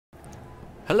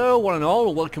Hello one and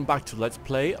all, welcome back to Let's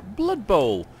Play Blood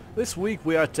Bowl. This week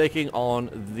we are taking on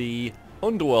the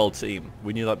Underworld team.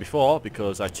 We knew that before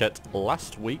because I checked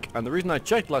last week, and the reason I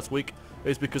checked last week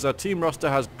is because our team roster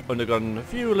has undergone a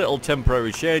few little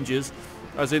temporary changes,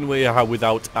 as in we are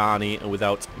without Arnie and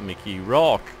without Mickey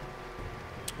Rourke.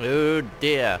 Oh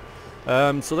dear.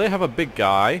 So they have a big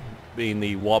guy, being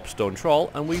the Warpstone Troll,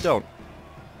 and we don't.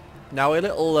 Now a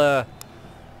little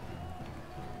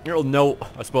note,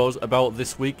 I suppose, about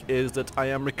this week is that I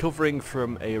am recovering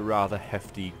from a rather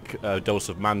hefty dose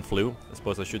of man flu, I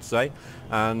suppose I should say.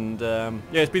 And yeah,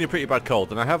 it's been a pretty bad cold,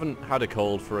 and I haven't had a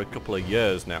cold for a couple of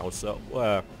years now, so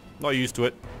not used to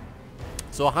it.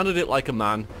 So I handled it like a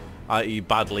man, i.e.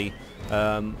 badly.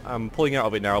 I'm pulling out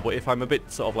of it now, but if I'm a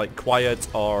bit sort of like quiet,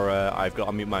 or I've got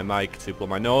to mute my mic to blow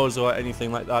my nose or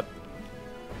anything like that,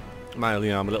 I'm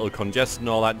a little congested and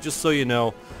all that, just so you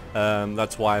know.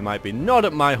 That's why I might be not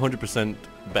at my 100%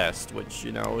 best, which,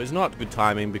 you know, is not good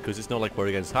timing because it's not like we're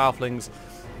against halflings.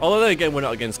 Although then again, we're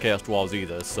not against Chaos Dwarves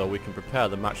either, so we can prepare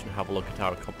the match and have a look at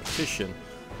our competition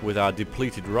with our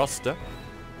depleted roster.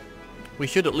 We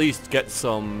should at least get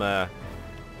some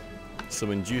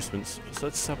inducements. So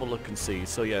let's have a look and see.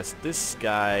 So yes, this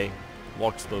guy,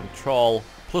 Warpstone Troll,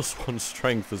 +1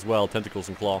 strength as well, tentacles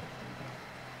and claw.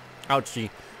 Ouchie.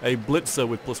 A blitzer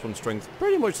with +1 strength,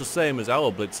 pretty much the same as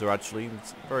our blitzer actually.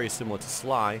 It's very similar to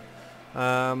Sly.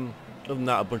 Other than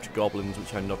that, a bunch of goblins,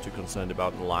 which I'm not too concerned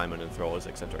about, and linemen and throwers,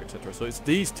 etc, etc. So it's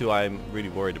these two I'm really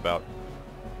worried about.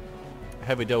 A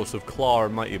heavy dose of claw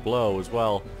and mighty blow as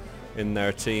well in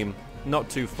their team. Not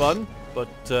too fun, but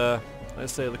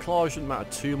let's say the claw shouldn't matter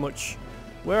too much.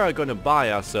 We're going to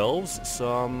buy ourselves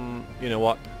some, you know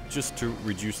what, just to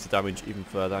reduce the damage even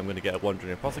further, I'm going to get a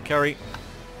wandering apothecary.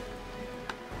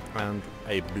 And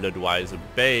a Bloodweiser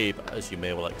Babe, as you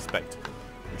may well expect.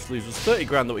 Which leaves us 30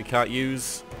 grand that we can't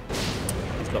use.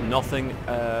 He's got nothing.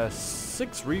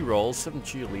 6 rerolls, 7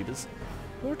 cheerleaders.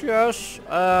 Oh gosh.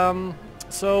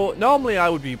 So normally I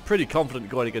would be pretty confident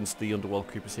going against the Underworld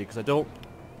creepers here, because I don't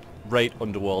rate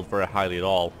Underworld very highly at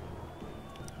all.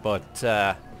 But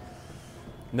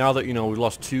now that, you know, we've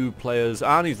lost 2 players,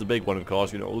 Arnie's the big one, of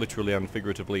course, you know, literally and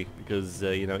figuratively, because,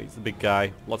 you know, he's the big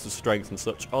guy, lots of strength and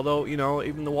such. Although, you know,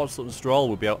 even the Warpstone Troll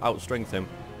would be out-strength him.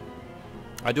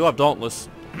 I do have Dauntless,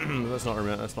 let's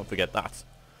not forget that.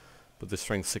 But the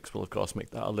Strength 6 will, of course,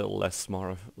 make that a little less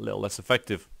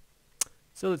effective.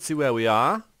 So let's see where we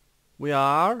are. We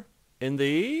are in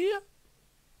the...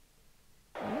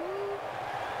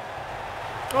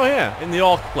 Oh yeah, in the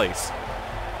Orc place.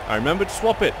 I remembered to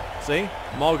swap it. See?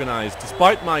 I'm organised,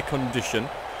 despite my condition.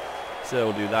 So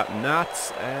we'll do that and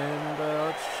that. And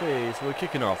let's see. So we're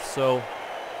kicking off. So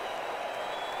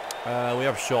we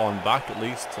have Sean back at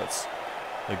least. That's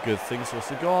a good thing. So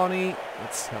Sigourney.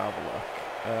 Let's have a look.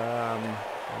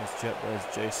 There's Jet.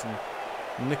 There's Jason.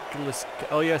 Nicholas.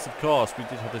 Oh yes, of course. We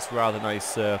did have this rather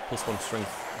nice +1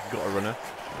 strength gutter runner,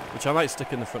 which I might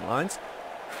stick in the front lines.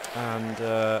 And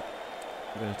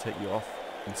I'm going to take you off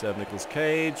instead of Nicholas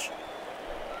Cage.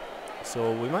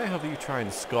 So we might have you try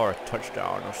and score a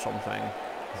touchdown or something.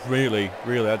 Really,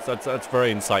 that's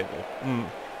very insightful.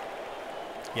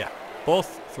 Yeah,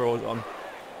 both throws on.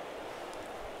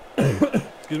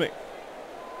 Excuse me.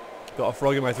 Got a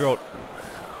frog in my throat.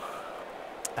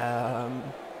 Yeah, I'm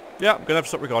gonna have to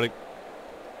stop recording.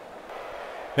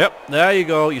 Yep, there you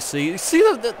go. You see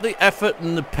the effort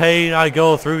and the pain I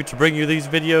go through to bring you these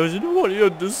videos, and nobody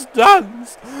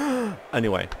understands.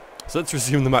 Anyway. So let's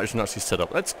resume the match and actually set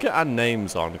up. Let's get our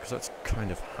names on, because that's kind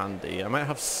of handy. I might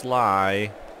have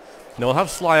Sly. No, I'll have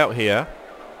Sly out here.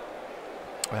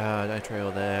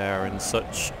 Nitro there and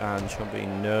such. And Chumpy,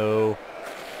 no.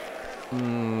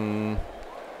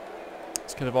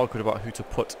 It's kind of awkward about who to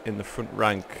put in the front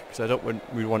rank, because I don't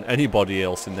really want anybody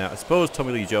else in there. I suppose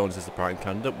Tommy Lee Jones is the prime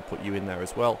candidate. We'll put you in there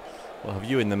as well. We'll have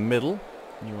you in the middle,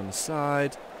 you on the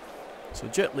side. So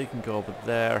Jet Li can go over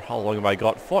there. How long have I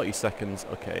got? 40 seconds.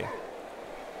 Okay.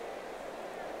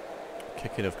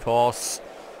 Kicking, of course.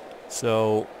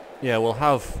 So, yeah, we'll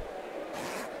have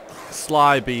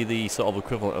Sly be the sort of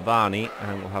equivalent of Arnie,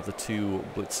 and we'll have the 2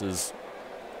 blitzers,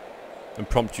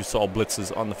 impromptu sort of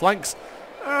blitzers on the flanks,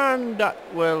 and that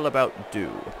will about do.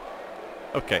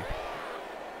 Okay.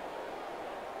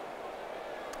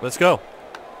 Let's go.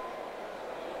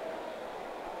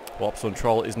 Warpstone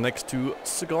Troll is next to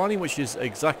Sigourney, which is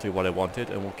exactly what I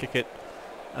wanted, and we'll kick it.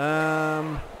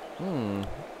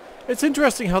 It's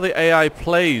interesting how the AI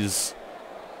plays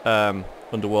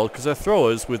Underworld, because they're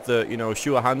throwers with the, you know,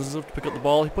 sure hands and stuff to pick up the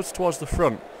ball. He puts towards the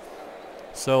front.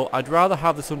 So I'd rather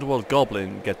have this Underworld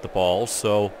Goblin get the ball,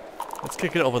 so let's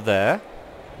kick it over there.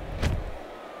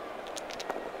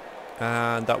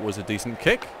 And that was a decent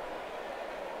kick.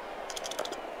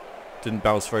 Didn't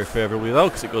bounce very favourably though,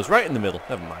 because it goes right in the middle.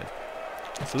 Never mind.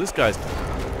 So this guy's...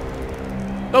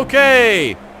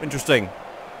 Okay! Interesting.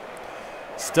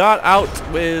 Start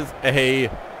out with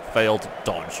a failed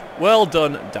dodge. Well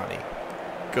done, Danny.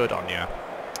 Good on ya.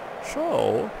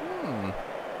 So,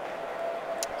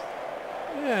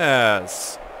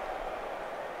 yes.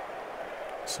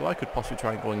 So I could possibly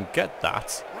try and go and get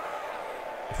that.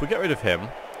 If we get rid of him,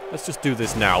 let's just do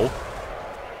this now.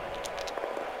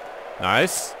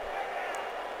 Nice.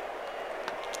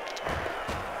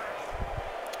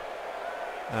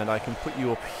 And I can put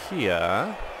you up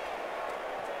here.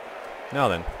 Now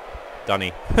then,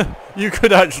 Danny, you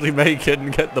could actually make it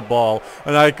and get the ball,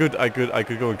 and I could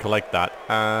go and collect that.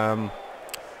 I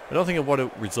don't think I want to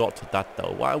resort to that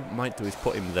though. What I might do is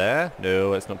put him there. No,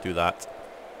 let's not do that.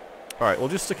 All right, we'll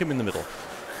just stick him in the middle.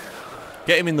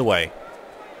 Get him in the way.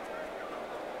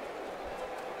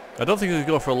 I don't think we could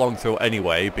go for a long throw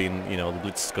anyway, being, you know, the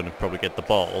blitz is going to probably get the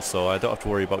ball, so I don't have to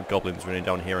worry about goblins running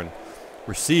down here and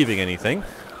receiving anything.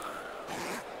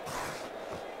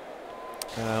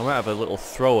 We might have a little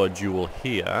thrower duel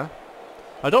here.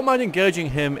 I don't mind engaging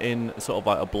him in sort of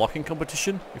like a blocking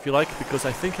competition, if you like, because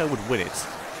I think I would win it.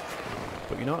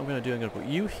 But you know what I'm going to do? I'm going to put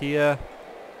you here,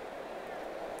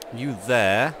 you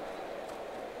there,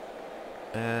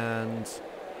 and...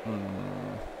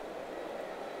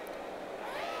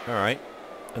 Alright.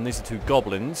 And these are two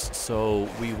goblins, so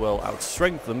we will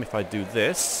outstrength them if I do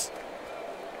this.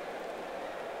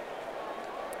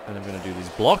 And I'm going to do these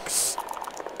blocks.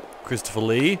 Christopher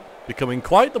Lee becoming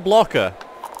quite the blocker.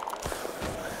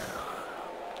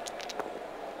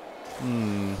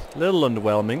 Little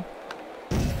underwhelming.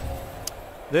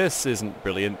 This isn't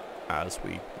brilliant, as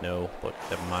we know, but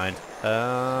never mind.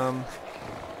 I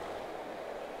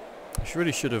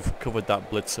really should have covered that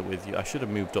blitzer with you. I should have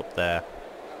moved up there.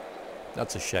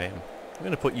 That's a shame. I'm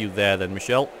going to put you there then,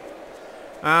 Michelle.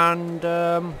 And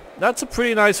that's a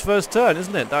pretty nice first turn,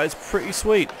 isn't it? That is pretty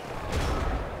sweet.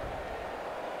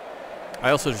 I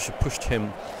also just pushed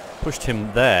him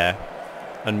there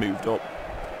and moved up.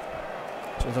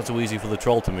 So it's not so easy for the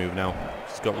troll to move now.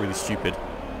 It's got really stupid.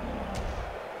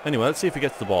 Anyway, let's see if he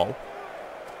gets the ball.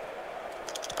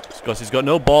 Because he's got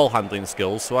no ball handling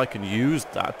skills, so I can use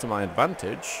that to my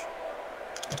advantage.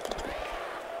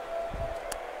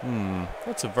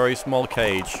 That's a very small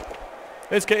cage.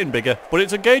 It's getting bigger, but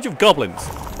it's a cage of goblins.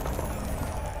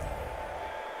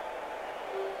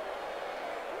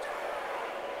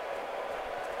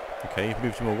 Okay, you've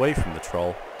moved him away from the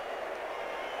troll.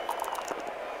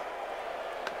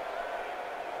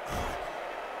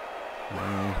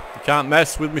 You can't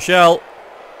mess with Michelle.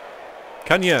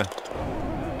 Can you?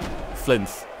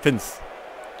 Flinth. Finth.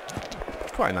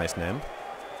 It's quite a nice name.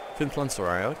 Finth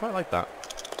Lancerai. I quite like that.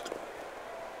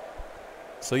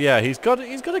 So yeah, he's got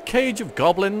a cage of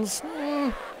goblins.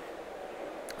 And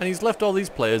he's left all these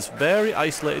players very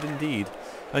isolated indeed.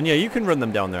 And yeah, you can run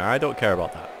them down there. I don't care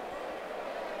about that.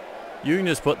 You can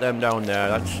just put them down there.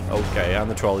 That's okay. And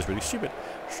the troll is really stupid.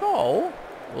 So,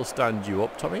 we'll stand you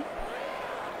up, Tommy.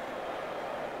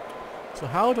 So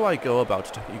how do I go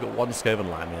about it? You've got one Skaven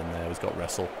lineman in there who's got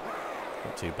wrestle.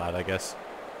 Not too bad, I guess.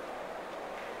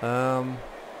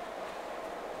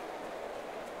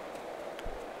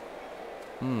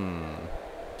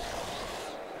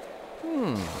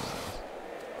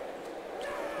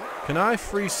 Can I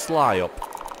free Sly up?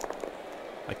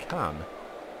 I can.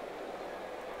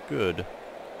 Good.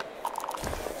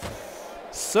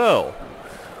 So,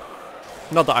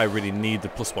 not that I really need the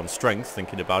 +1 strength,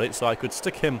 thinking about it, so I could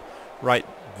stick him right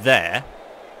there,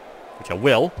 which I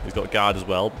will. He's got a guard as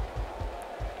well.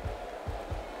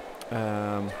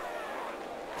 I'll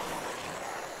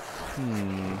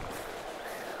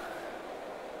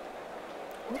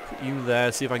put you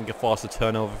there, see if I can force a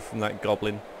turnover from that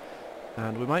goblin.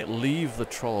 And we might leave the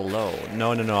troll alone.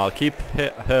 No, I'll keep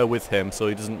her with him so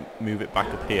he doesn't move it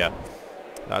back up here.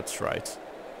 That's right.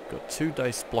 Got 2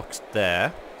 dice blocks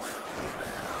there.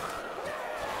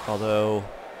 Although,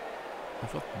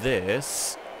 I've got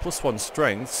this. +1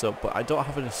 strength, so but I don't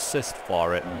have an assist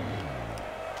for it.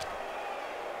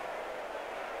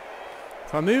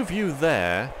 If I move you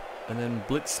there, and then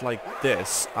blitz like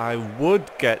this, I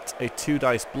would get a 2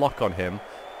 dice block on him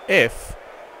if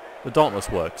the Dauntless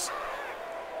works.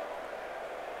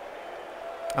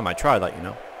 I might try that, you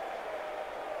know.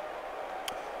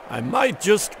 I might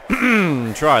just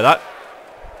try that.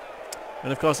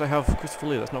 And of course I have Christopher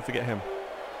Lee, let's not forget him.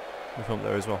 We've him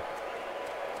there as well.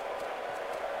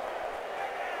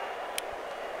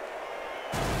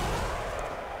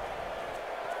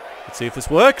 Let's see if this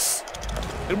works.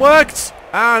 It worked!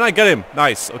 And I get him.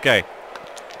 Nice. Okay.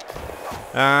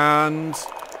 And...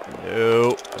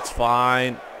 no, it's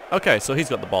fine. Okay, so he's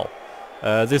got the ball.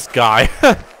 This guy.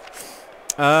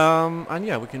 And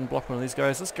yeah, we can block one of these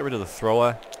guys. Let's get rid of the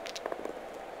thrower.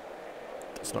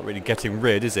 It's not really getting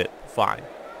rid, is it? Fine.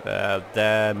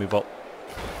 There, move up.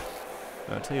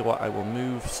 I'll tell you what, I will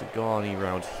move Sigourney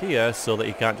around here so that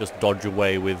he can't just dodge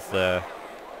away with... well,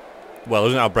 it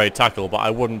doesn't have braid tackle, but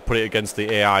I wouldn't put it against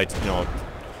the AI to, you know,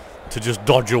 to just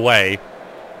dodge away.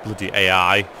 Bloody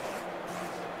AI.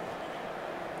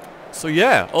 So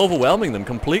yeah, overwhelming them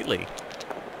completely.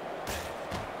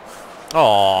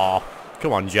 Oh,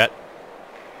 come on, Jet.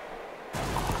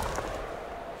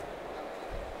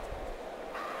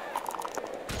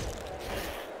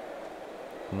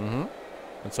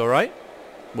 That's alright.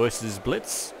 Worst is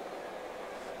Blitz.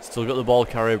 Still got the ball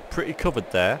carrier pretty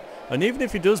covered there. And even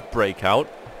if he does break out,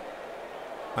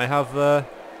 I have a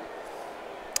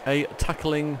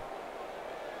tackling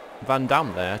Van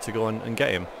Damme there to go and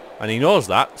get him. And he knows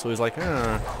that, so he's like,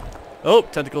 oh,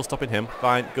 tentacle stopping him.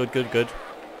 Fine, good, good, good.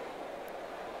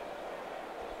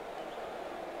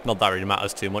 Not that really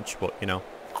matters too much, but, you know.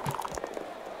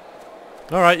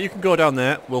 Alright, you can go down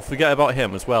there. We'll forget about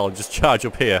him as well and just charge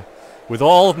up here with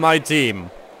all of my team.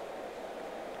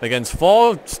 Against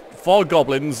four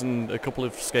goblins and a couple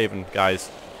of Skaven guys.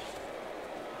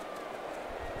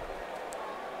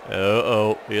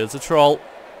 Uh-oh, here's a troll.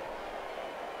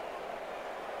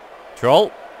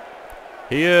 Troll.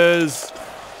 Here's...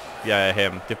 yeah,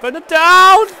 him. Defender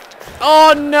down!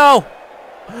 Oh, no!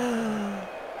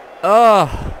 Now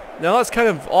that's kind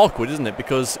of awkward, isn't it?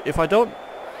 Because if I don't...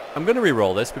 I'm going to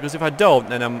re-roll this, because if I don't,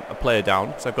 then I'm a player down,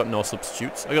 because I've got no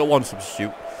substitutes. I got one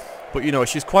substitute. But, you know,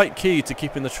 she's quite key to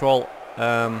keeping the troll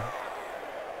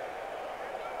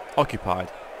occupied.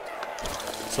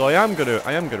 So I am gonna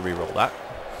re-roll that.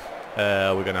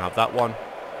 We're gonna have that one.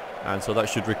 And so that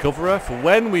should recover her for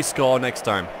when we score next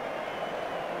time.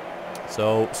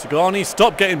 So, Sigourney,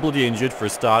 stop getting bloody injured for a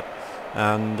start.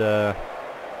 And, yeah,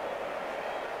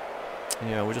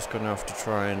 we're just going to have to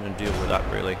try and deal with that,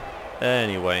 really.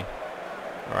 Anyway.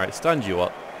 Alright, stand you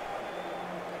up.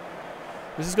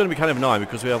 This is going to be kind of annoying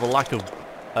because we have a lack of...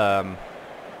 never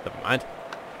mind.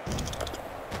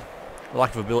 A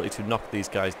lack of ability to knock these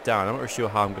guys down. I'm not really sure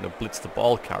how I'm going to blitz the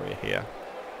ball carrier here.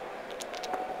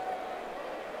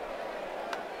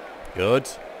 Good.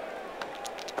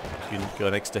 You can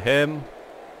go next to him.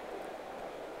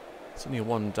 It's only a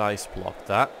 1 dice block,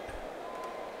 that.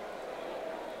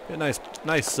 Yeah, nice,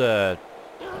 oh,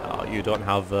 you don't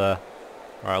have, alright,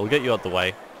 we'll get you out the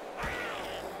way.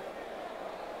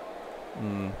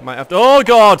 Might have to, oh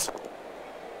god!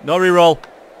 No reroll.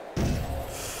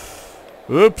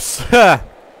 Oops.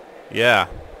 Yeah.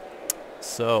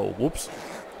 So, whoops.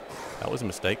 That was a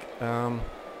mistake.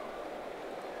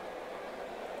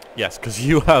 Yes, because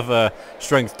you have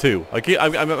strength 2.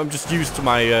 I'm just used to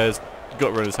my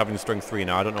gut runners having strength 3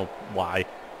 now. I don't know why. It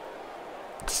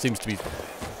just seems to be...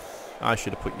 I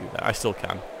should have put you there. I still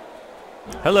can.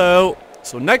 Hello.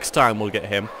 So next time we'll get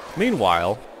him.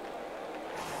 Meanwhile...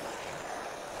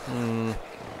 we'll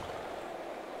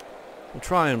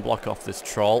try and block off this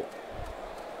troll.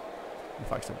 In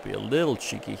fact, I'll be a little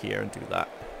cheeky here and do that.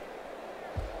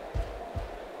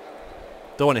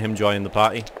 Don't want him joining the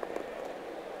party.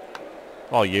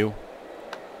 Or you.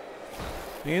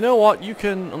 You know what? You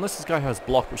can, unless this guy has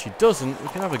block, which he doesn't, we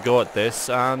can have a go at this.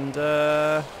 And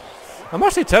I'm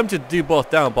actually tempted to do both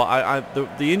down, but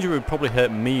the injury would probably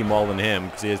hurt me more than him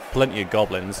because he has plenty of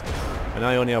goblins, and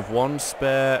I only have 1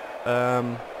 spare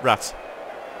rat.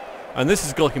 And this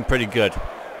is looking pretty good.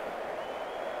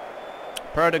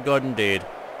 Pretty good indeed.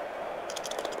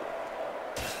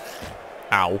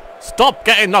 Ow! Stop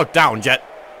getting knocked down, Jet.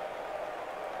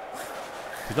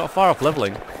 He's not far off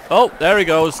leveling. Oh, there he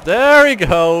goes. There he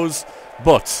goes.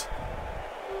 But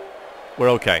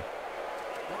we're okay.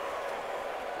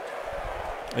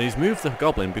 And he's moved the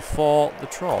goblin before the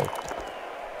troll.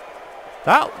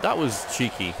 That was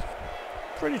cheeky.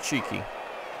 Pretty cheeky.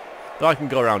 Though I can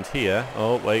go around here.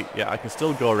 Oh, wait. Yeah, I can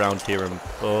still go around here and...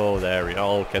 oh, there we go.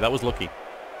 Oh, okay, that was lucky.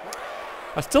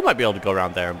 I still might be able to go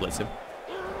around there and blitz him.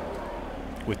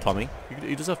 With Tommy.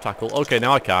 He does have tackle. Okay,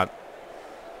 now I can't.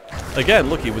 Again,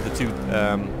 lucky with the 2,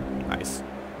 nice,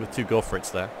 with 2 go for it's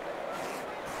there.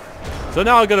 So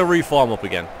now I've got to reform up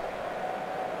again.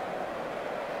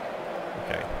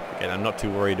 Okay, again, I'm not too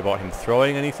worried about him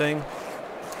throwing anything.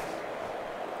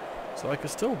 So I could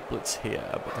still blitz here,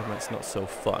 but then that's not so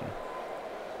fun.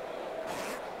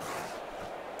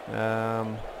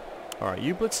 Alright,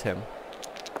 you blitz him.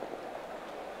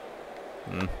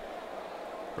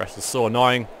 Rest is so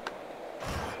annoying.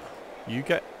 You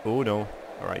get... oh no.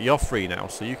 Alright, you're free now,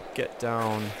 so you can get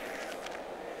down. You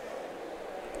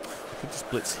could just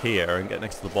blitz here and get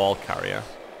next to the ball carrier.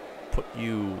 Put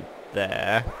you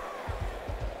there.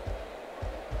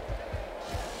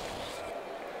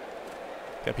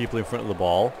 Get people in front of the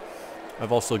ball.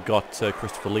 I've also got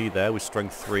Christopher Lee there with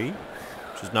strength 3,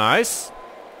 which is nice.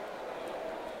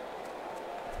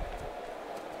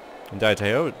 And Danny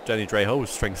Trejo with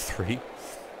strength 3.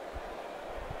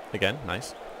 Again,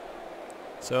 nice.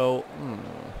 So,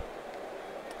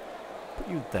 put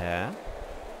you there.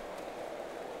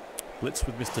 Blitz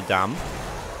with Mr. Dam.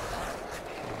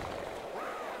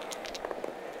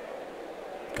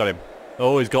 Got him.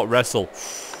 Oh, he's got wrestle.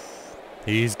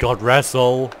 He's got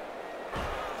wrestle.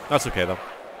 That's okay though.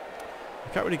 I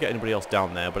can't really get anybody else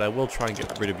down there, but I will try and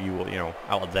get rid of you, you know,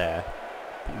 out of there.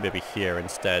 Put you maybe here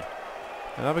instead.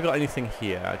 And have I got anything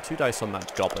here? 2 dice on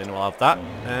that goblin. I'll have that.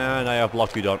 And I have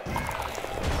block you done.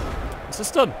 It's a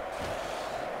stun.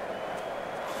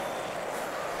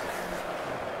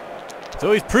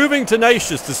 So he's proving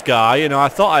tenacious, this guy. You know, I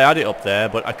thought I had it up there,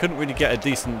 but I couldn't really get a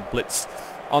decent blitz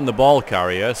on the ball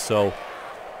carrier, so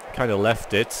kind of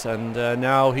left it. And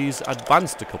now he's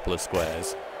advanced a couple of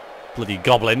squares. Bloody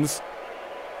goblins.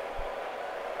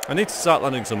 I need to start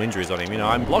landing some injuries on him. You know,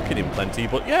 I'm blocking him plenty,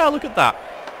 but yeah, look at that.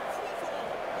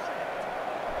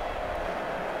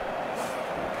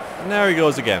 And there he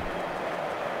goes again.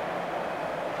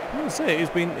 I want to say he's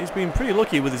been pretty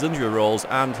lucky with his injury rolls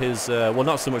and his well,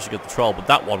 not so much against the troll, but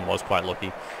that one was quite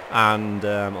lucky. And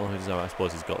I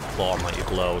suppose he's got a claw on mighty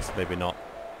blows. Maybe not.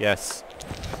 Yes.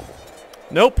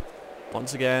 Nope.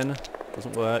 Once again,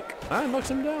 doesn't work. And knocks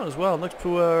him down as well. Knocks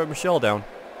poor Michelle down.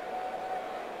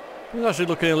 He's actually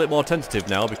looking a little more tentative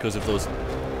now because of those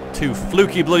 2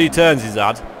 fluky bloody turns he's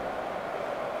had.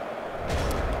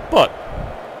 But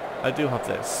I do have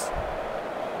this.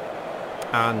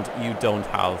 And you don't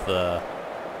have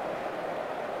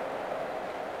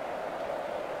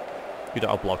you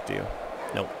don't have block, do you?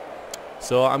 Nope.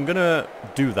 So I'm gonna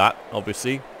do that,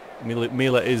 obviously.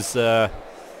 Mila is the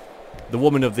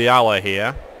woman of the hour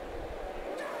here.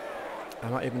 I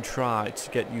might even try to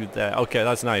get you there. Okay,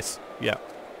 that's nice. Yeah,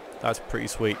 that's pretty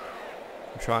sweet.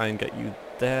 I'll try and get you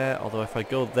there, although if I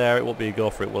go there it won't be a go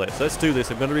for it, will it? So let's do this.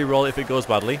 I'm going to re-roll it if it goes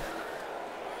badly.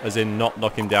 As in not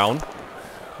knock him down.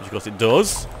 Which of course it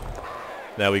does.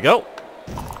 There we go.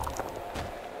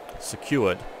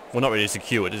 Secured. Well, not really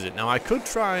secured, is it? Now I could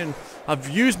try and... I've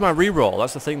used my re-roll,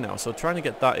 that's the thing now. So trying to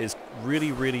get that is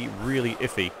really, really, really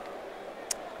iffy.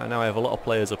 And now I have a lot of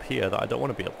players up here that I don't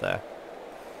want to be up there.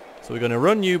 So we're going to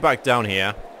run you back down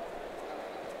here.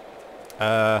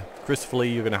 Christopher Lee,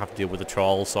 you're going to have to deal with the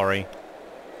troll, sorry.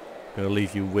 I'm going to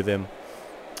leave you with him.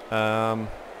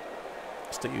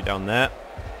 Stick you down there.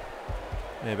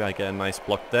 Maybe I get a nice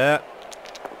block there.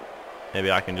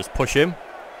 Maybe I can just push him.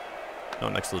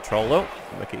 Not next to the troll though.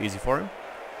 Make it easy for him.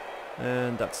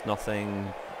 And that's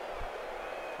nothing.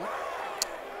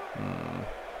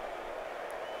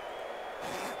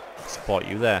 Support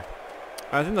you there.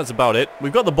 I think that's about it.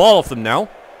 We've got the ball off them now.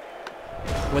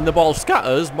 When the ball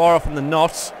scatters, more often than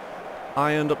not,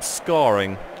 I end up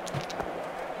scoring.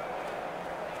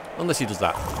 Unless he does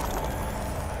that.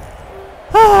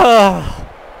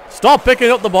 Stop picking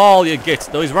up the ball, you git.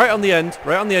 No, he's right on the end.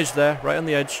 Right on the edge there. Right on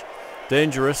the edge.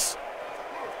 Dangerous.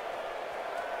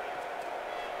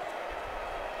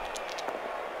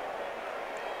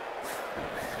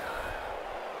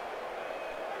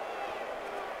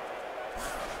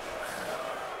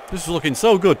 This was looking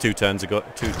so good two turns ago,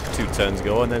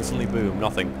 and then suddenly boom,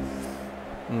 nothing.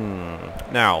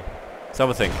 Now, let's have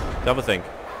a think. Let's have a think.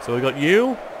 So we got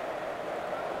you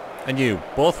and you,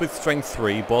 both with strength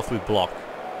 3, both with block.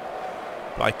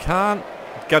 But I can't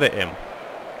get at him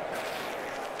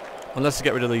unless I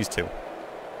get rid of these 2.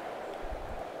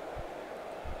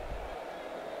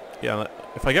 Yeah,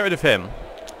 if I get rid of him,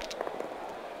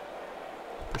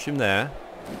 push him there.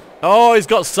 Oh, he's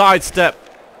got sidestep.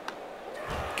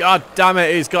 God damn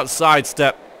it, he's got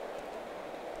sidestep.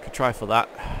 Could try for that.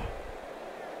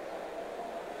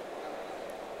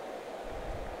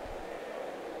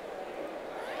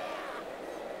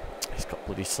 He's got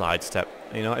bloody sidestep.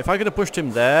 You know, if I could have pushed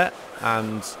him there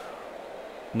and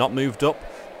not moved up,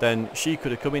 then she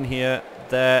could have come in here,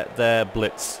 there,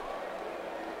 blitz.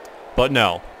 But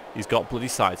no, he's got bloody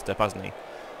sidestep, hasn't he?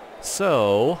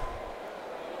 So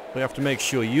we have to make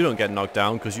sure you don't get knocked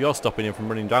down because you're stopping him from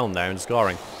running down there and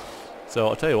scoring. So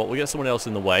I'll tell you what, we'll get someone else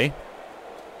in the way.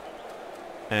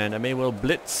 And I may well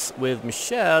blitz with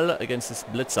Michelle against this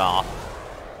blitzer.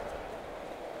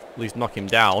 At least knock him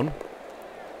down.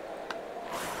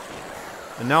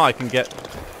 And now I can get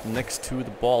next to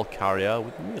the ball carrier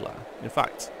with Mila. In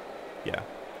fact, Yeah.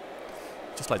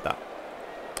 Just like that.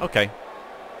 Okay.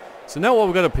 So now what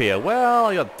we've got up here? Well,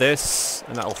 I got this,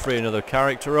 and that'll free another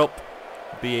character up.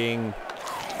 Being...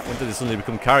 When did they suddenly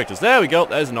become characters? There we go.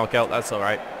 There's a knockout. That's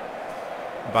alright.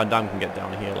 Van Damme can get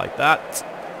down here like that.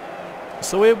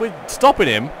 So we're stopping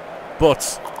him,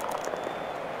 but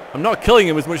I'm not killing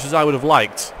him as much as I would have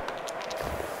liked.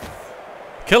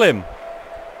 Kill him.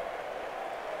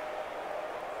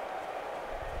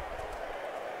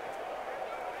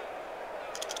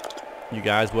 You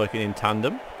guys working in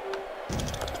tandem.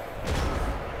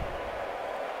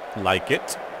 Like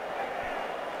it.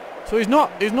 So he's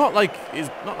not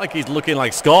like he's looking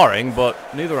like scoring, but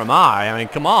neither am I. I mean,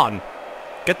 come on.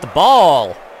 Get the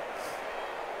ball.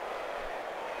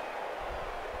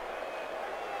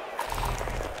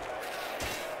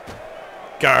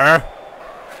 Grr.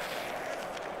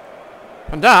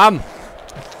 And damn.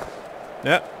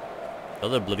 Yep.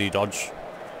 Another bloody dodge.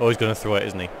 Oh, he's going to throw it,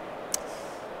 isn't he?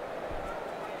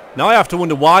 Now I have to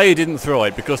wonder why he didn't throw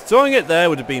it, because throwing it there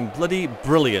would have been bloody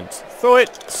brilliant. Throw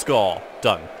it, score,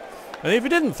 done. And if he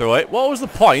didn't throw it, what was the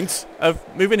point of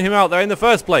moving him out there in the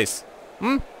first place?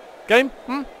 Game?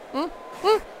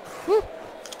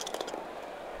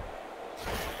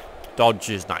 Dodge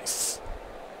is nice.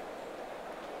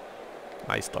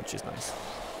 Nice dodge is nice.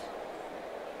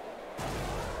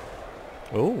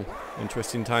 Oh,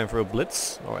 interesting time for a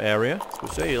blitz or area.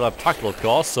 Which you'll have tackle, of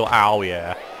course, so ow,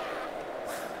 yeah.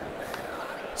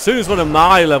 As soon as one of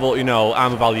my level, you know,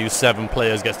 ammo value 7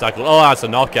 players gets tackled, oh, that's a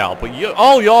knockout. But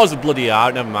all yours are bloody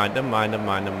out. Never mind.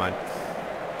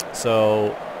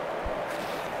 So,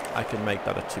 I can make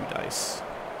that a 2 dice.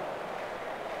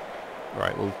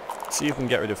 Right, we'll see if we can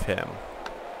get rid of him.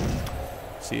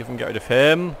 See if we can get rid of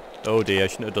him. Oh dear, I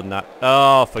shouldn't have done that.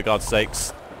 Oh, for God's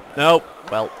sakes. Nope.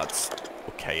 Well, that's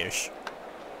okay-ish.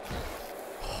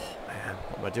 Oh, man,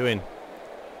 what am I doing?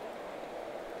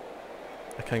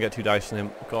 I can't get 2 dice on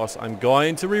him. Of course, I'm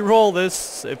going to re-roll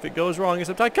this if it goes wrong,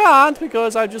 except I can't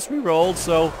because I just re-rolled,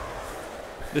 so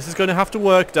this is going to have to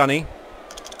work, Danny.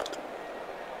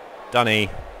 Danny.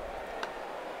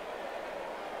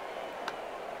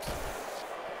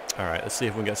 Alright, let's see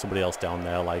if we can get somebody else down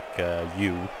there, like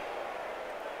you.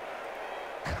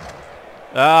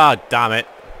 Ah, damn it.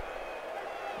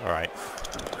 Alright.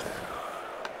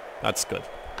 That's good.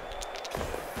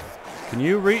 Can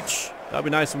you reach? That'd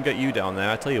be nice if we can get you down there.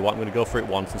 I tell you what, I'm going to go for it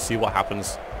once and see what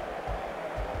happens.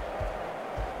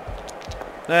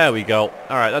 There we go.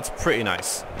 Alright, that's pretty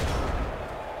nice.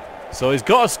 So he's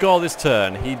got to score this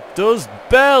turn. He does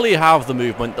barely have the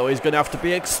movement, though he's going to have to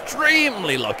be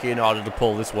extremely lucky in order to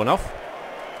pull this one off.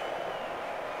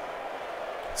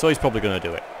 So he's probably going to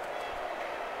do it.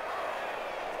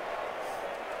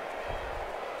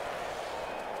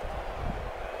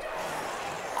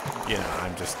 Yeah,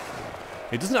 I'm just...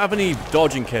 He doesn't have any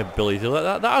dodging capability.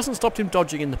 That hasn't stopped him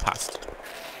dodging in the past.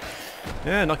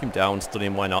 Yeah, knock him down, stun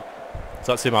him, why not?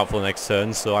 So that's him out for the next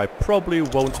turn, so I probably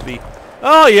won't be...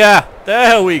 Oh yeah!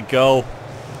 There we go!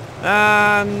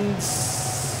 And...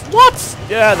 What?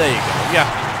 Yeah, there you go,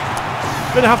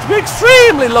 yeah. Gonna have to be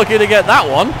extremely lucky to get that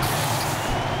one.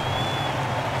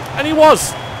 And he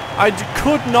was! I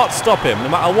could not stop him. No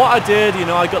matter what I did, you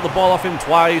know, I got the ball off him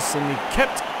twice, and he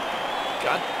kept...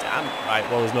 God damn. Right,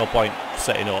 well, there's no point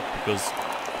setting up, because...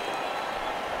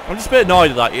 I'm just a bit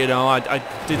annoyed at that, you know. I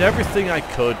did everything I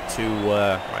could to...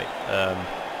 right,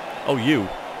 oh, you.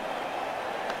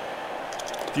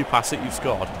 If you pass it, you've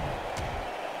scored.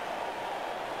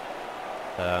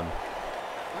 Throw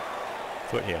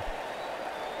it here.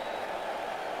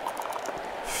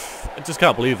 I just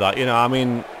can't believe that, you know. I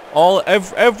mean,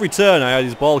 every turn I had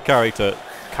his ball carrier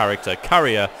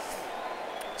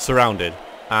surrounded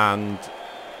and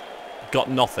got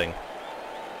nothing.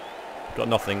 Got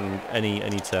nothing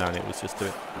any turn. It was just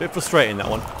a bit frustrating, that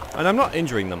one. And I'm not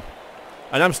injuring them.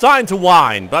 And I'm starting to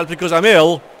whine, but that's because I'm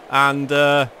ill and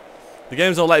the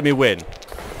game's not letting me win.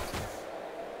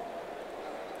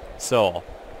 So,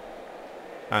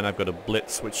 and I've got a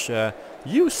blitz, which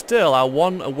you still are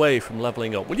 1 away from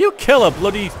leveling up. Will you kill a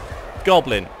bloody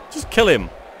goblin? Just kill him.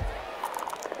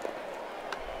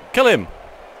 Kill him.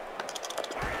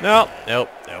 No, no,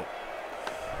 no.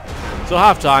 So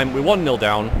half time, we're 1-0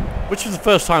 down, which is the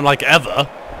first time like ever.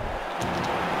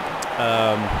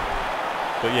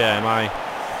 But yeah, my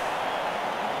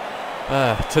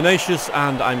tenacious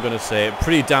and I'm going to say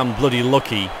pretty damn bloody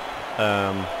lucky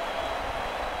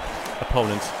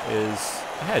opponent is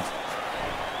ahead.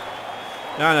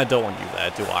 And I don't want you there,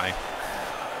 do I?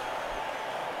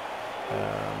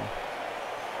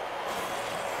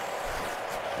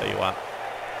 There you are.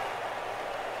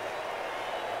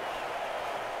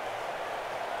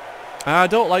 I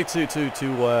don't like to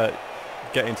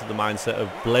get into the mindset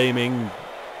of blaming,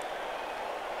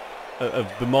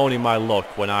 of bemoaning my luck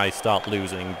when I start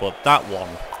losing, but that one,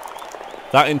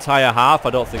 that entire half, I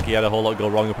don't think he had a whole lot go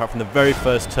wrong apart from the very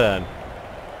first turn.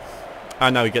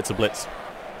 And now he gets a blitz,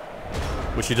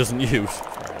 which he doesn't use.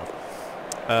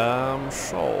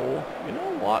 So, you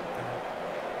know what?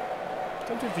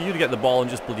 Tempted for you to get the ball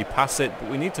and just bloody pass it, but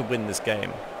we need to win this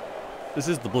game. This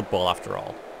is the Blood Bowl after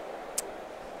all.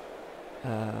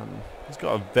 He's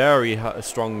got a very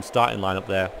strong starting lineup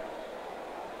there.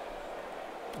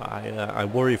 I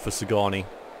worry for Sigourney.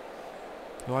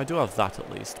 Well, I do have that at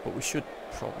least, but we should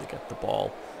probably get the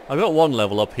ball. I've got one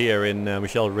level up here in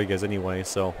Michelle Rodriguez anyway,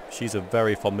 so she's a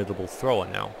very formidable thrower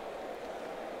now.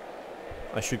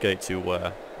 I should get it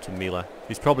to Mila.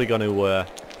 He's probably going to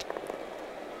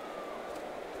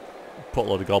put a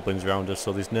load of goblins around us,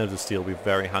 so these nerves of steel will be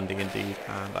very handy indeed.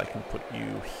 And I can put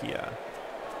you here.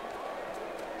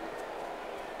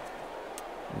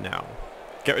 Now,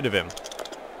 get rid of him.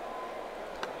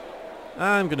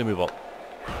 I'm going to move up.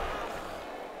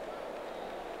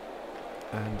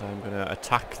 And I'm going to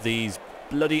attack these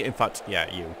bloody... In fact,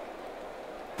 yeah, you.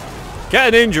 Get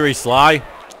an injury, Sly!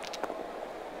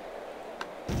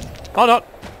 Or not.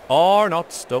 Or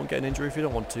not. Don't get an injury if you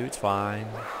don't want to. It's fine.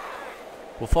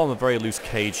 We'll form a very loose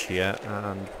cage here,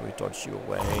 and we dodge you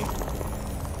away.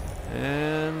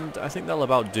 And I think that'll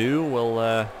about do.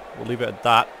 We'll leave it at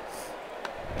that.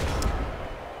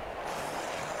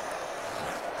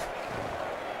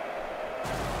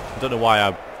 I don't know why I...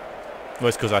 Well,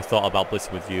 it's because I thought about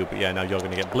blitzing with you, but yeah, now you're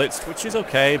going to get blitzed, which is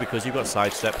okay, because you've got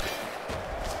sidestep.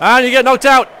 And you get knocked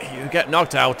out! You get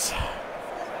knocked out.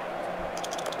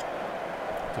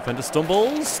 Defender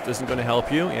stumbles. Isn't going to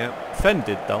help you. Yeah.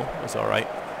 Fended, though. That's alright.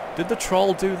 Did the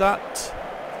troll do that?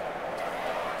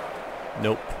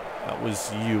 Nope. That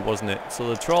was you, wasn't it? So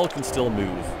the troll can still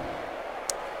move.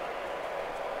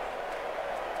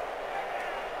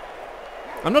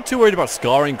 I'm not too worried about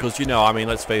scoring, because, you know, I mean,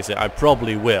 let's face it, I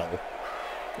probably will.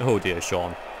 Oh dear,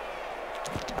 Sean.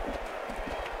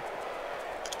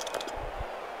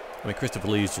 I mean, Christopher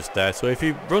Lee's just there, so if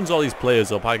he runs all these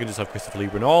players up, I can just have Christopher Lee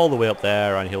run all the way up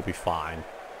there and he'll be fine.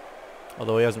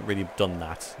 Although he hasn't really done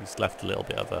that. He's left a little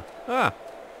bit of a...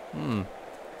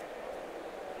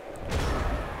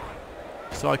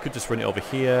 So I could just run it over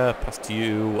here, pass to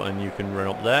you, and you can run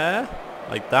up there.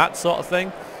 Like that sort of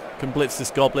thing. Can blitz this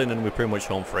goblin and we're pretty much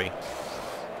home free.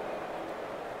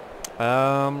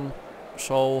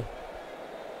 So...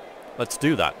 Let's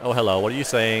do that. Oh, hello, what are you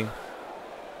saying?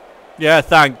 Yeah,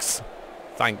 thanks.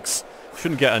 Thanks.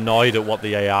 Shouldn't get annoyed at what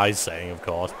the AI is saying, of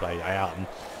course, but I am.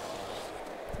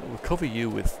 We'll cover you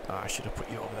with... Oh, I should have put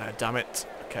you over there, damn it.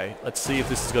 Okay, let's see if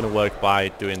this is going to work by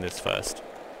doing this first.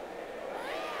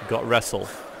 We've got wrestle.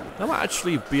 That might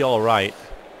actually be alright,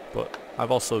 but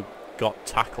I've also got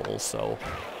tackle, so...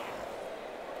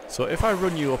 So if I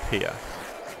run you up here,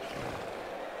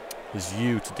 there's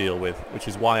you to deal with, which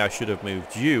is why I should have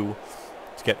moved you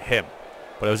to get him.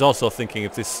 But I was also thinking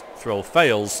if this throw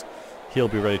fails, he'll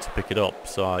be ready to pick it up.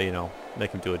 So, you know,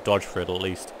 make him do a dodge for it at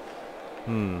least.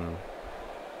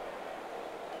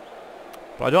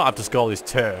 But I don't have to score this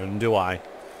turn, do I?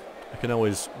 I can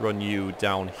always run you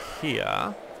down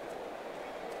here.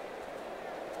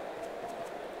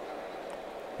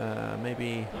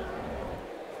 Maybe...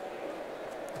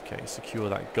 Okay, secure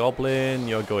that goblin.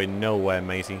 You're going nowhere,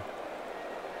 Maisie.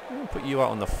 I'm going to put you out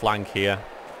on the flank here.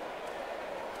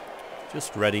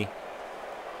 Just ready.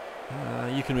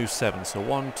 You can move 7. So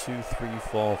 1, 2, 3,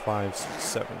 4, 5, 6,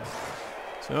 7.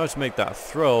 So in order to make that a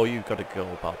throw, you've got to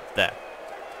go about there.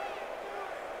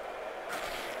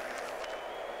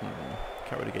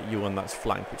 Can't really get you on that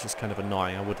flank, which is kind of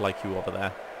annoying. I would like you over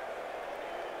there.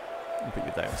 I'll put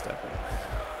you there instead.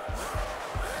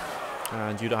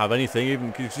 And you don't have anything, even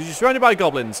because you're surrounded by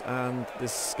goblins. And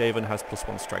this Skaven has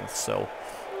 +1 strength, so...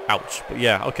 Ouch. But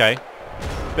yeah, okay.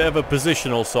 Bit of a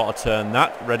positional sort of turn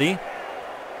that. Ready?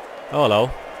 Oh,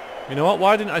 hello. You know what?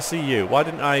 Why didn't I see you? Why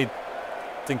didn't I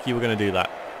think you were going to do that?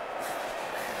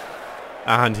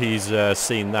 And he's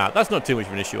seen that. That's not too much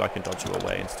of an issue. I can dodge you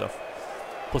away and stuff.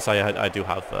 Plus, I do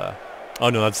have... Oh,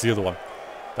 no, that's the other one.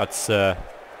 That's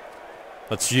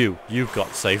you. You've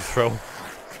got save throw.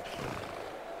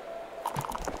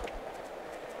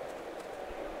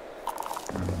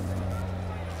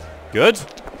 Good.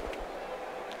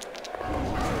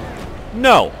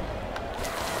 No.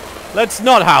 Let's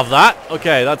not have that.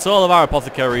 Okay, that's all of our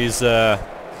apothecaries. All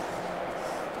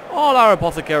our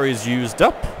apothecaries used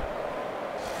up.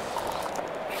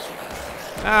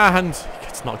 And he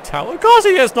gets knocked out. Of course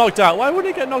he gets knocked out. Why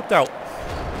wouldn't he get knocked out?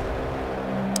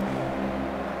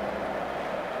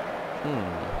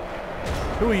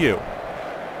 Who are you?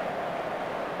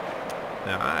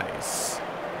 Nice.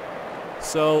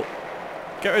 So,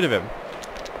 get rid of him.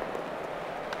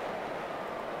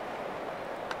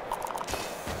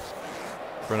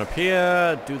 Run up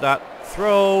here, do that,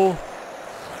 throw,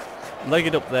 leg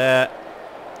it up there,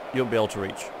 you won't be able to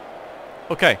reach.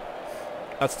 Okay,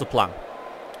 that's the plan.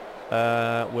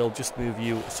 We'll just move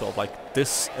you sort of like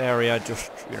this area,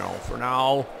 just, you know, for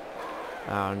now.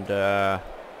 And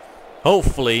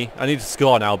hopefully, I need to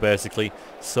score now, basically,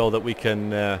 so that we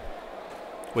can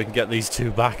get these two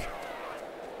back.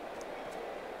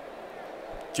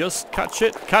 Just catch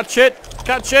it, catch it,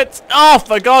 catch it! Oh,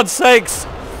 for God's sakes!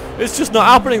 It's just not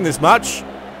happening this match.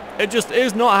 It just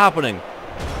is not happening.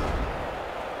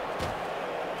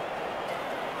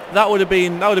 That would have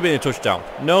been a touchdown.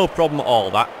 No problem at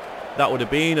all. That would have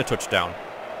been a touchdown.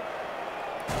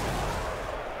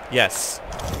 Yes.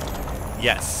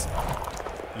 Yes.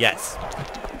 Yes.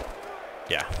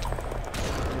 Yeah.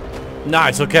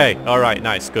 Nice, okay. Alright,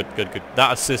 nice. Good, good, good.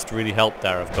 That assist really helped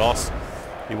there, of course.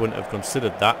 You wouldn't have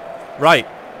considered that. Right.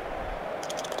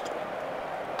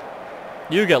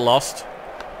 You get lost.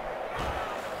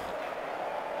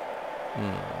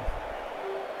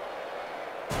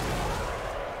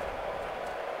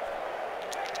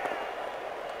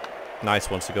 Nice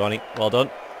one, Sigourney. Well done.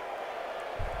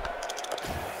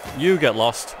 You get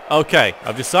lost. Okay,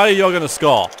 I've decided you're going to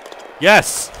score.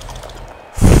 Yes!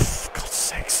 For God's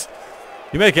sakes.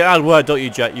 You make it hard work, don't you,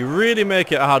 Jet? You really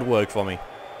make it hard work for me.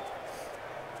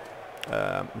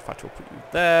 In fact, we'll put you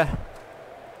there.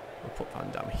 We'll put Van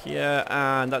Dam here,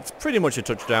 and that's pretty much a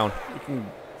touchdown. You can,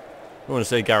 I don't want to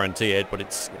say guarantee it, but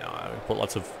it's, you know, we put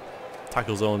lots of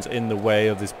tackle zones in the way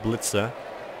of this blitzer.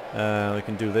 We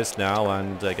can do this now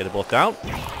and get it both down.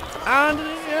 And,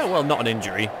 yeah, well, not an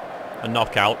injury. A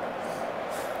knockout.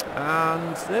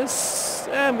 And this,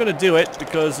 yeah, I'm going to do it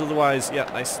because otherwise, yeah,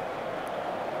 nice.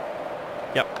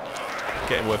 Yep.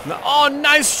 Getting away from that. Oh,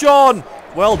 nice, Sean!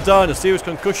 Well done. A serious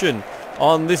concussion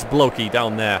on this blokey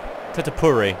down there.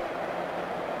 Tetapuri.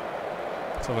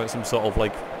 Sounds like some sort of,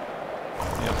 like,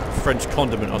 you know, French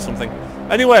condiment or something.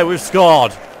 Anyway, we've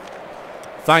scored.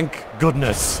 Thank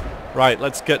goodness. Right,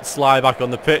 let's get Sly back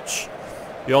on the pitch.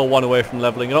 You're all one away from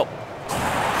levelling it up.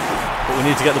 But we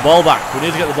need to get the ball back. We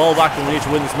need to get the ball back and we need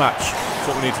to win this match. That's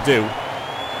what we need to do.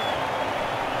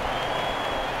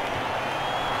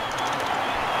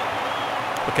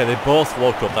 Okay, they both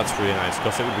woke up. That's really nice.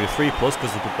 Because it would be a 3+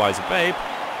 because of the Budweiser Babe.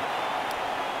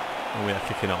 And we are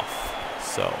kicking off.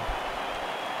 So.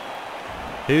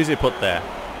 Who's he put there?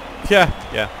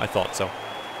 Yeah, I thought so.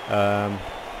 There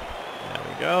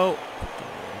we go.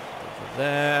 Over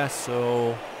there,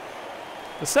 so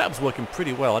the setup's working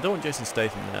pretty well. I don't want Jason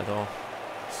Statham there though.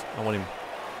 I want him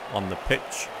on the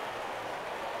pitch.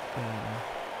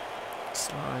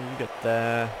 Sly, you get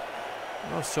there.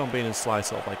 I Sean Bean and Sly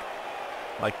sort of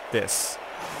like this.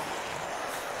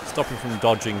 Stop him from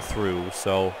dodging through,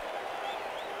 so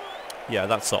yeah,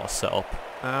 that sort of setup.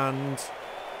 And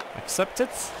accept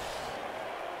it.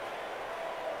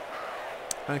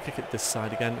 And kick it this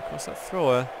side again. Of course, that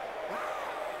thrower.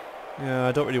 Yeah,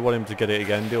 I don't really want him to get it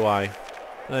again, do I?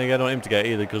 Then again, I don't want him to get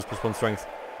it either because +1 strength.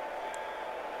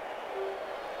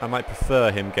 I might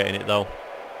prefer him getting it though.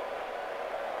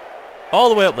 All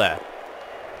the way up there.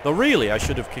 Though really, I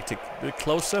should have kicked it a bit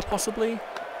closer, possibly.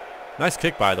 Nice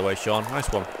kick, by the way, Sean.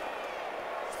 Nice one.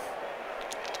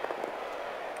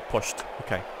 Pushed.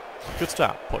 Okay. Good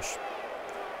start. Push.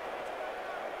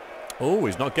 Oh,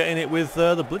 he's not getting it with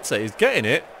the blitzer. He's getting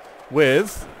it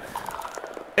with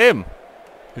him,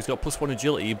 who's got +1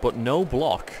 agility, but no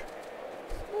block.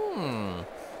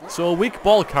 So a weak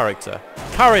ball character.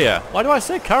 Carrier. Why do I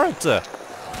say character?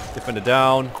 Defender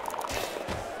down.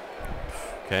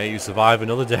 Okay, you survive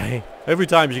another day. Every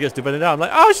time she gets defended down, I'm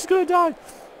like, oh, she's going to die.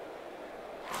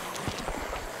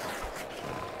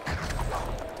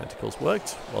 Tentacles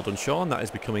worked. Well done, Sean. That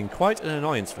is becoming quite an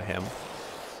annoyance for him.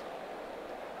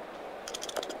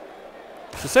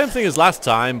 It's the same thing as last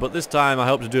time, but this time I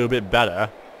hope to do a bit better.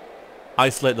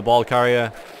 Isolate the ball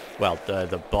carrier. Well,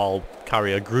 the ball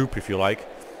carrier group, if you like.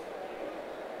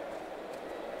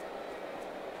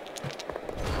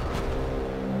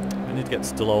 I need to get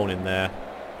Stallone in there.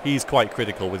 He's quite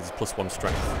critical with his +1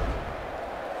 strength.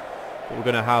 But we're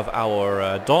going to have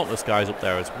our Dauntless guys up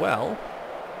there as well.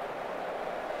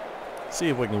 See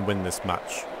if we can win this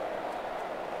match.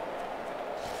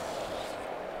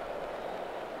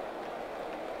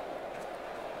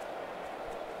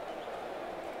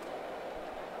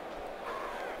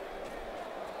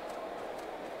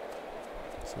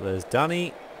 So there's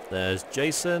Danny, there's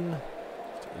Jason,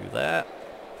 do that.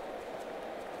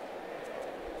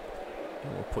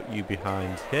 we'll put you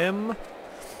behind him.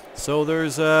 So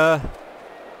there's a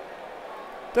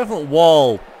definite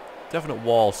wall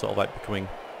sort of like becoming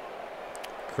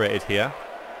created here.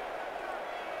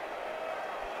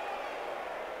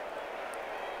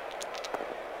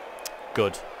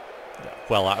 Good.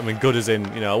 Well, I mean, good as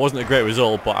in, you know, it wasn't a great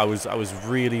result, but I was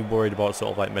really worried about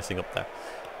sort of like messing up there.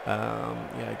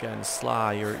 Yeah, again,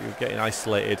 Sly, you're getting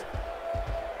isolated.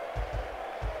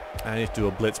 I need to do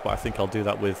a blitz, but I think I'll do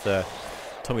that with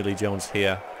Tommy Lee Jones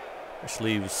here, which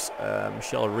leaves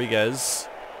Michelle Rodriguez.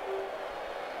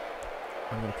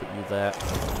 I'm going to put you there.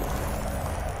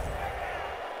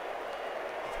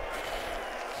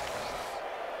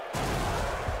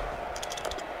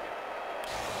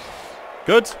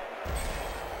 Good.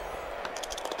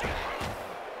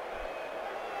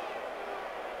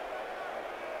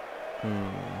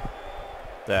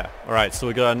 There. Alright, so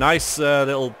we got a nice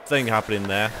little thing happening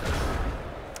there.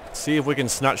 See if we can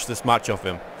snatch this match off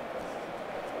him.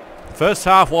 First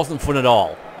half wasn't fun at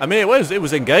all. I mean, it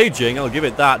was engaging, I'll give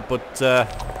it that, but yeah,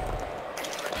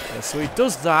 so he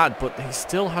does that, but he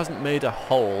still hasn't made a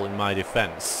hole in my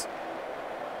defense.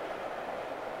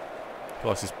 Of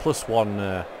course, his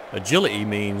 +1 agility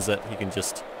means that he can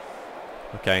just,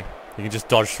 okay, he can just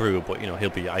dodge through, but you know,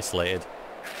 he'll be isolated.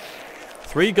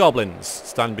 3 goblins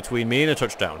stand between me and a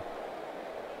touchdown.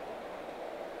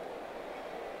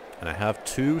 And I have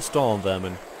 2 storm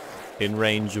vermin in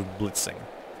range of blitzing.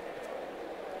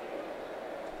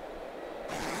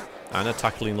 And a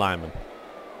tackling lineman.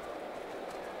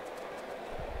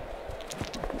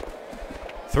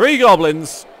 3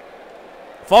 goblins!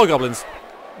 4 goblins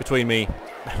between me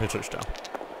and a touchdown.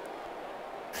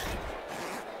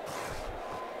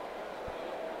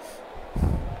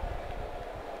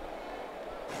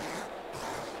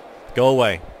 Go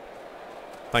away.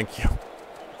 Thank you.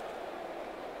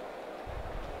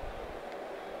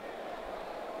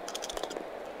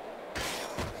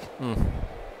 Could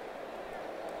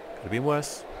have been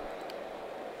worse.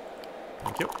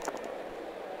 Thank you.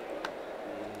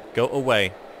 Go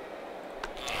away.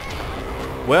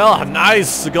 Well, nice.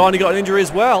 Sigourney got an injury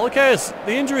as well. Okay, so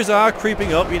the injuries are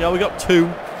creeping up. You know, we got 2.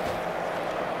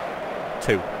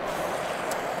 2.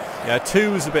 Yeah,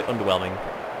 2 is a bit underwhelming.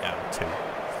 Yeah, 2.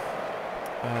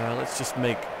 Let's just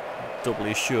make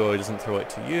doubly sure he doesn't throw it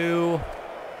to you.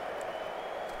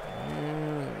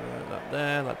 That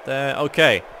there, that there.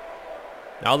 Okay.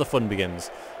 Now the fun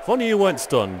begins. Funny you weren't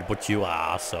stunned, but you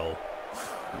are, so.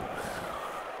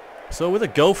 So with a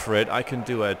go for it, I can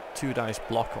do a 2 dice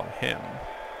block on him.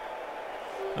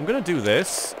 I'm going to do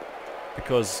this,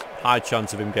 because high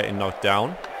chance of him getting knocked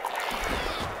down.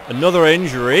 Another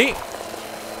injury.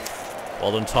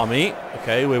 Well done, Tommy.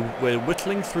 Okay, we're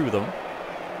whittling through them.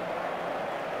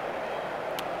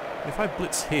 If I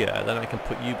blitz here, then I can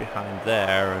put you behind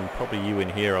there, and probably you in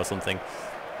here or something.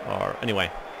 Or,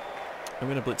 anyway. I'm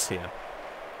going to blitz here.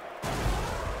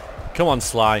 Come on,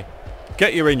 Sly.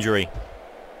 Get your injury.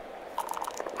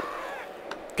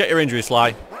 Get your injury,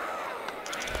 Sly.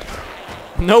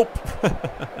 Nope.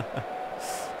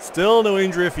 Still no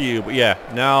injury for you, but yeah,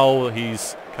 now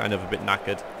he's kind of a bit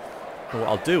knackered. And what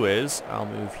I'll do is, I'll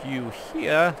move you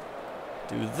here.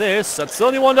 Do this. That's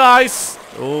only 1 dice.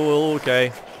 Oh,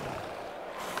 okay.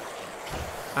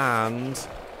 And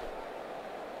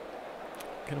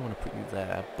I kind of want to put you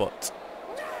there, but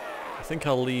I think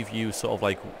I'll leave you sort of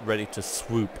like ready to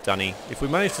swoop, Danny. If we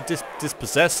manage to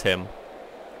dispossess him,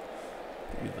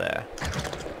 put you there.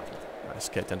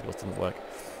 Escape tentacles doesn't work.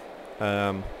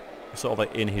 Sort of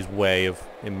like in his way of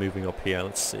him moving up here.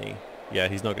 Let's see. Yeah,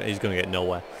 he's not. He's going to get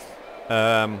nowhere.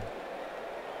 Yeah,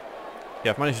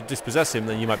 if I manage to dispossess him,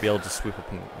 then you might be able to swoop up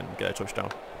and get a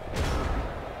touchdown.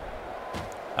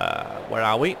 Where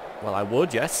are we? Well, I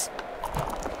would, yes.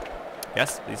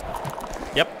 Yes, please.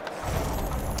 Yep.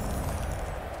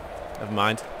 Never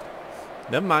mind.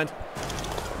 Never mind.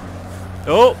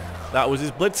 Oh, that was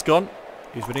his blitz gun.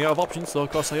 He's running out of options, so of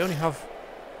course I only have...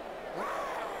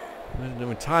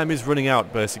 time is running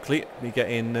out, basically. Me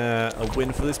getting a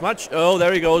win for this match. Oh,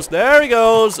 there he goes. There he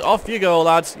goes. Off you go,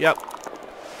 lads. Yep.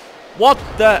 What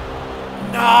the...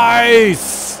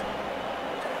 Nice!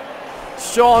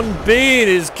 Sean Bean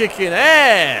is kicking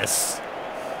ass!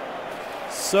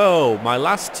 So, my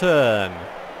last turn.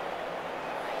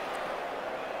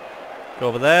 Go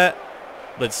over there.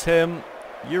 Blitz him.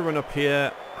 You run up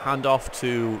here. Hand off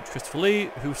to Christopher Lee,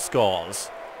 who scores.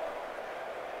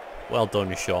 Well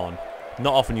done, Sean.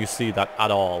 Not often you see that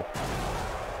at all.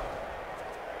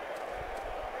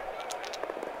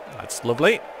 That's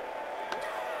lovely.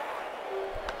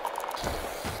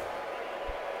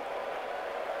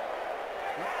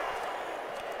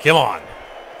 Come on.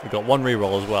 We got 1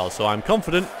 reroll as well, so I'm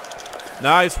confident.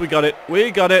 Nice, we got it.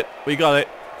 We got it. We got it.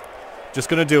 Just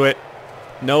going to do it.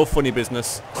 No funny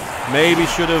business. Maybe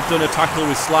should have done a tackle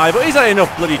with Sly, but he's had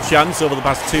enough bloody chance over the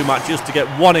past 2 matches to get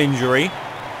 1 injury.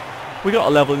 We got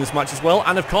a level in this match as well,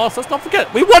 and of course, let's not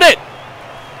forget, we won it!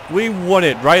 We won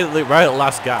it right at the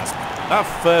last gasp. That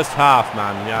first half,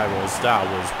 man, yeah,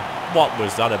 what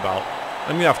was that about?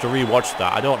 I'm going to have to rewatch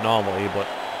that. I don't normally, but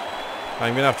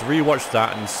I'm going to have to rewatch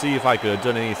that and see if I could have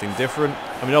done anything different.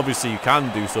 I mean, obviously you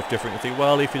can do stuff different. You think,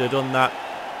 well, if you'd have done that,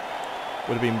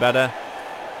 would have been better.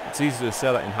 It's easy to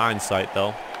say that in hindsight,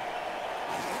 though.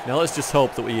 Now let's just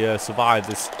hope that we survive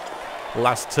this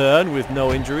last turn with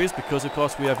no injuries, because of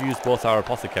course we have used both our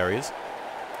apothecaries.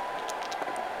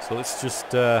 So let's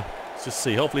just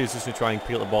see. Hopefully he's just going to try and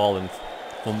peel the ball and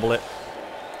fumble it.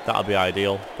 That'll be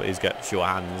ideal, but he's got short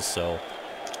hands, so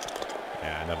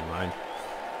yeah, never mind.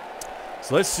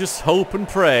 So let's just hope and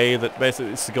pray that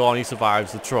basically Sigourney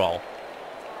survives the troll,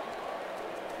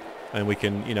 and we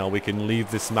can, we can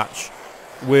leave this match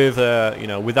with,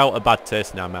 without a bad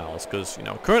taste in our mouths, because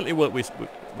currently we're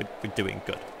doing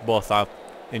good. Both our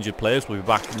injured players will be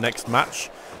back next match,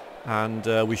 and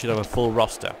we should have a full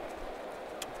roster.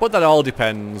 But that all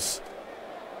depends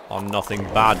on nothing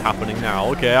bad happening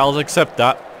now. Okay, I'll accept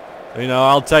that.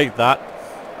 I'll take that.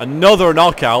 Another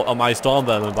knockout on my Storm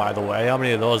Vermin, by the way. How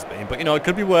many of those been? But, it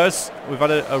could be worse. We've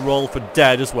had a roll for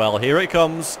dead as well. Here it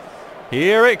comes.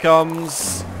 Here it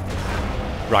comes.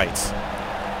 Right.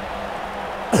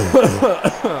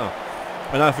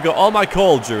 And I forgot all my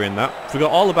cold during that.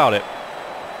 Forgot all about it.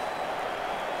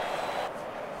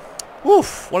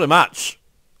 Woof, what a match.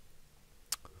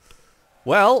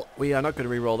 Well, we are not going to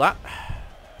re-roll that.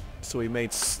 So we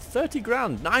made 30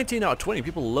 grand, 19 out of 20.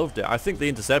 People loved it. I think the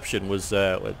interception was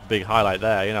a big highlight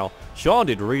there. Sean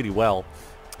did really well.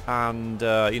 And,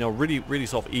 really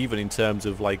sort of even in terms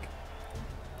of, like,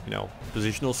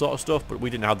 positional sort of stuff. But we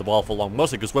didn't have the ball for long.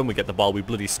 Mostly because when we get the ball, we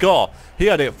bloody score. He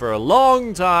had it for a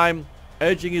long time,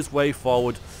 edging his way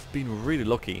forward. Been really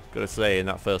lucky, gotta say, in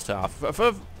that first half.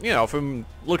 From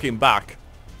looking back,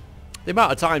 the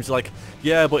amount of times, like,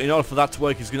 yeah, but in order for that to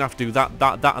work, he's going to have to do that,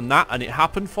 and that, and it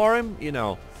happened for him,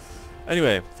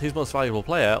 Anyway, his most valuable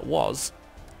player was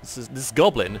this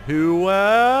goblin, who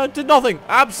did nothing,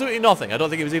 absolutely nothing. I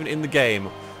don't think he was even in the game.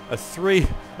 A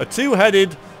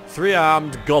two-headed,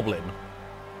 3-armed goblin.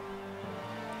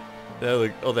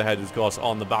 The other head is, of course,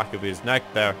 on the back of his neck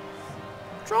there.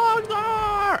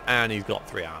 And he's got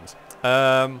 3 arms.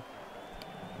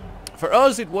 For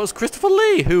us, it was Christopher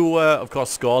Lee who, of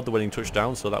course, scored the winning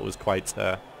touchdown, so that was quite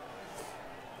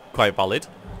valid.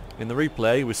 In the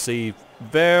replay, we see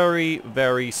very,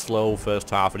 very slow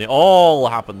first half, and it all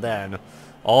happened then.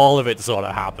 All of it sort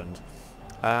of happened.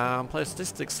 Player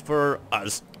statistics for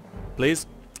us, please.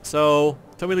 So,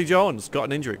 Tommy Lee Jones got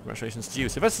an injury. Congratulations to you.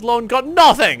 Sylvester Stallone got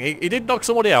nothing. He did knock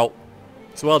somebody out.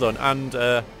 So well done. And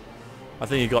I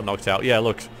think he got knocked out. Yeah,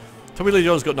 look. Tommy Lee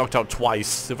Jones got knocked out twice.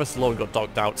 Sylvester Stallone got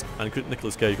knocked out, and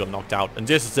Nicolas Cage got knocked out, and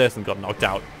Jason Statham got knocked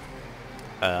out.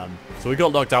 So we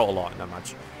got knocked out a lot in that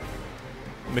match.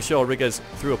 Michelle Rodriguez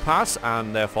threw a pass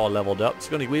and therefore leveled up.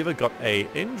 Scotty Weaver got a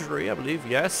injury, I believe.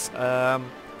 Yes.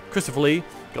 Christopher Lee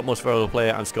got most valuable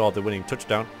player and scored the winning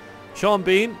touchdown. Sean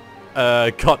Bean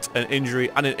got an injury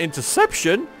and an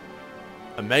interception.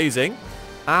 Amazing.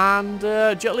 And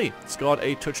Jet Li scored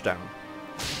a touchdown.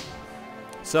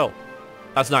 So.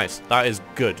 That's nice. That is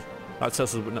good. That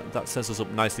sets us up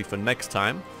nicely for next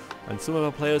time. And some of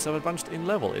our players have advanced in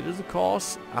level. It is, of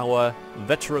course, our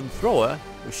veteran thrower,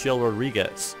 Michelle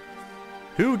Rodriguez,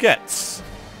 who gets...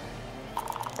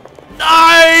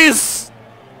 Nice!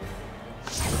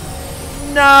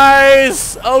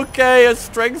 Nice! Okay, a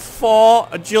strength 4,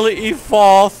 agility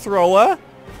 4 thrower.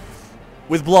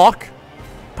 With block.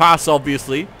 Pass,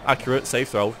 obviously. Accurate, safe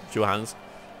throw. Show hands.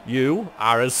 You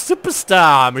are a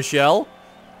superstar, Michelle.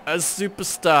 A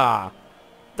superstar.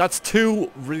 That's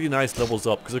 2 really nice levels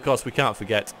up, because of course we can't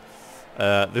forget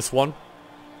this one.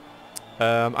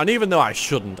 And even though I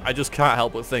shouldn't, I just can't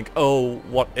help but think, oh,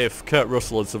 what if Kurt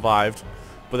Russell had survived?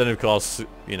 But then of course,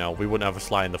 we wouldn't have a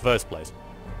Sly in the first place.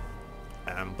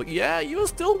 But yeah, you're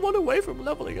still 1 away from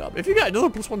leveling up. If you get another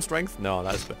 +1 strength, no,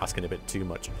 that's asking a bit too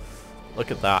much.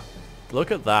 Look at that. Look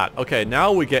at that. Okay,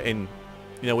 now we're getting,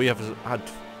 we have had...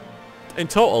 In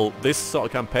total, this sort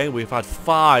of campaign, we've had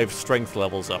 5 strength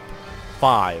levels up.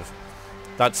 5.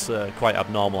 That's quite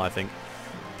abnormal, I think.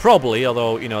 Probably,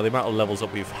 although, the amount of levels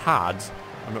up we've had,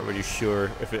 I'm not really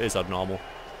sure if it is abnormal.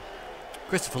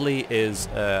 Christopher Lee is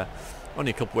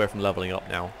only a couple away from leveling up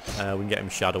now. We can get him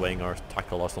shadowing or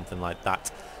tackle or something like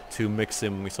that to mix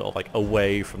him sort of like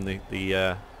away from the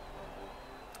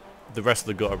the rest of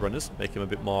the gutter runners, make him a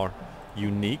bit more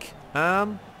unique.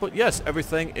 But yes,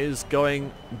 everything is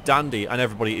going dandy, and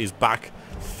everybody is back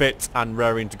fit and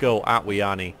raring to go, aren't we,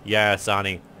 Annie? Yes,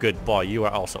 Annie. Good boy. You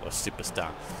are also a superstar.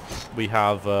 We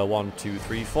have 1, 2,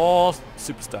 3, 4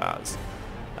 superstars.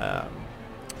 So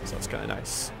that's kind of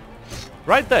nice.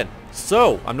 Right then.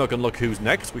 So, I'm not going to look who's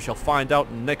next. We shall find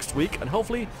out next week, and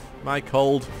hopefully my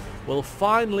cold will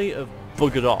finally have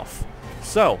buggered off.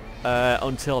 So,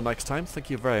 until next time, thank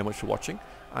you very much for watching,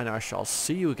 and I shall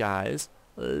see you guys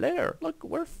later. Look,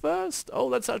 we're first. Oh,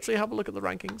 let's actually have a look at the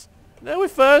rankings. There we're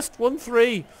first,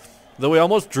 1-3. Though we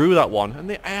almost drew that one, and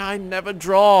the AI never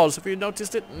draws. Have you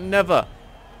noticed it? Never.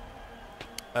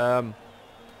 And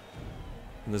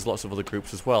there's lots of other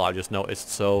groups as well, I just noticed,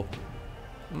 so...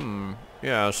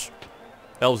 yes.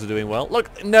 Elves are doing well. Look,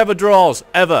 it never draws.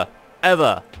 Ever.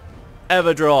 Ever.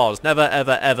 Ever draws. Never,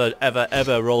 ever, ever, ever,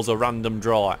 ever rolls a random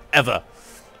draw. Ever.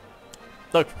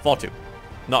 Look, 4-2.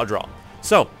 Not a draw.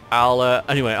 So,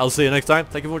 anyway, I'll see you next time.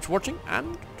 Thank you very much for watching,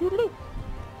 and toodaloo.